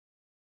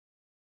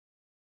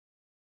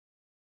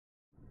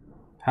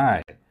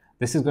Hi,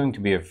 this is going to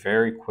be a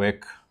very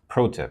quick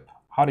pro tip,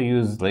 how to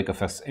use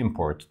lakeFS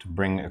import to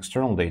bring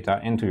external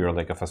data into your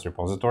lakeFS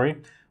repository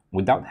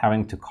without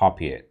having to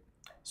copy it.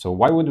 So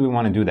why would we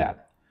want to do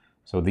that?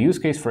 So the use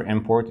case for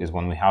import is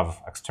when we have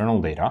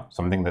external data,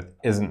 something that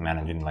isn't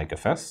managed in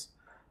lakeFS,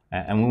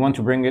 and we want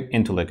to bring it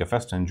into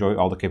lakeFS to enjoy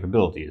all the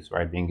capabilities,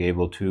 right? Being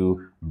able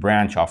to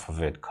branch off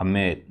of it,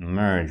 commit,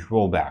 merge,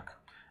 rollback,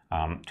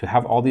 to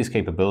have all these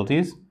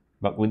capabilities,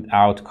 but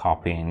without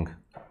copying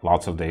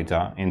lots of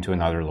data into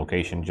another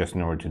location just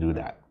in order to do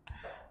that.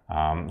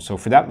 So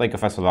for that,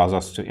 lakeFS allows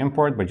us to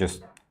import by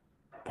just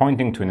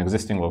pointing to an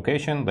existing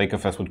location.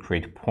 lakeFS would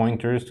create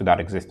pointers to that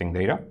existing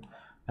data.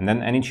 And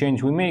then any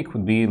change we make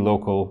would be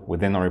local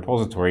within our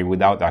repository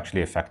without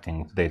actually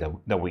affecting the data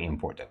that we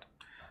imported.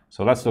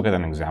 So let's look at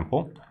an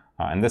example.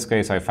 In this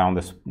case, I found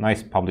this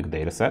nice public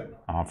data set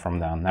from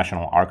the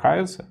National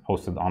Archives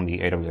hosted on the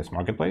AWS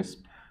Marketplace.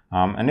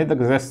 And it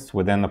exists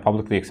within the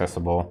publicly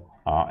accessible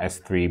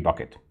S3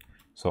 bucket.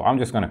 So I'm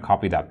just going to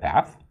copy that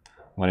path.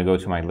 I'm going to go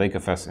to my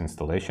lakeFS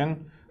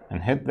installation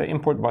and hit the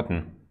import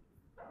button.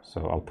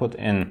 So I'll put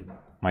in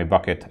my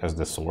bucket as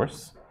the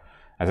source.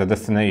 As a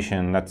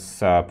destination, let's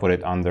put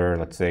it under,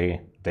 let's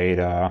say,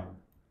 data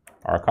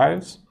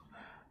archives.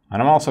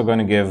 And I'm also going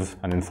to give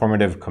an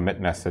informative commit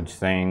message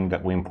saying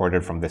that we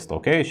imported from this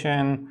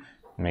location,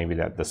 maybe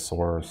that the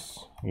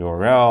source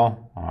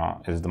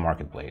URL is the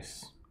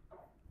marketplace.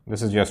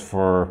 This is just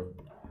for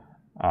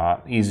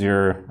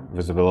easier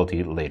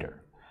visibility later.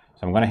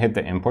 So I'm going to hit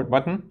the import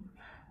button.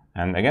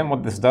 And again,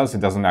 what this does,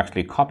 it doesn't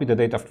actually copy the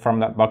data from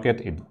that bucket.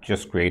 It's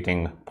just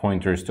creating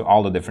pointers to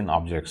all the different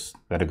objects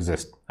that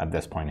exist at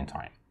this point in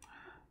time.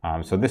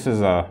 So this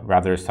is a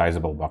rather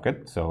sizable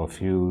bucket. So a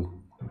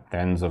few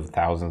tens of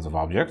thousands of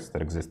objects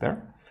that exist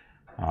there.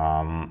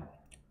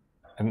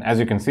 And as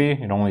you can see,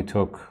 it only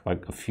took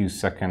like a few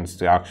seconds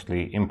to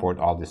actually import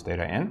all this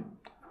data in.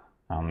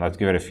 Let's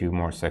give it a few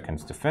more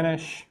seconds to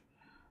finish.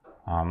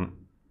 And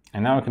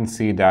now I can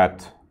see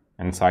that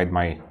inside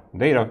my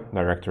data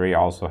directory, I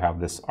also have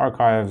this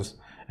archives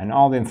and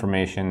all the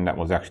information that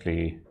was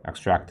actually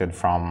extracted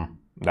from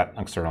that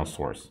external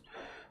source.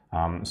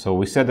 So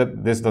we said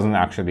that this doesn't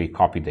actually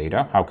copy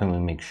data. How can we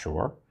make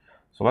sure?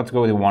 So let's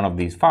go to one of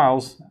these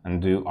files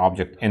and do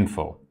object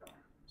info.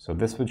 So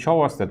this would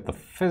show us that the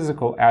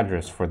physical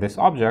address for this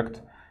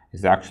object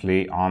is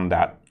actually on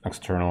that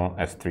external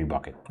S3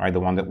 bucket, right? The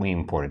one that we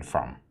imported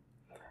from.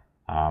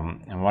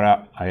 And what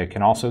I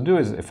can also do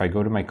is if I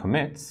go to my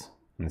commits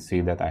and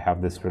see that I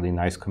have this really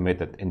nice commit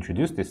that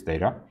introduced this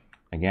data,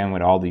 again,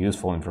 with all the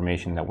useful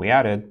information that we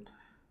added,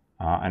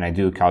 and I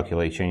do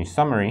calculate change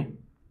summary,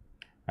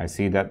 I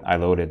see that I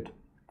loaded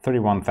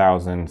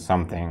 31,000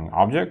 something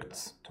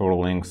objects,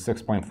 totaling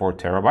 6.4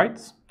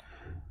 terabytes.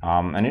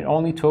 And it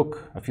only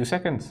took a few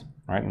seconds,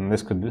 right? And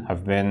this could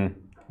have been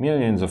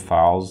millions of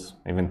files,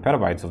 even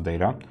petabytes of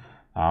data.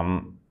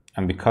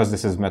 And because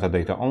this is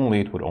metadata only,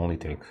 it would only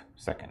take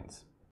seconds.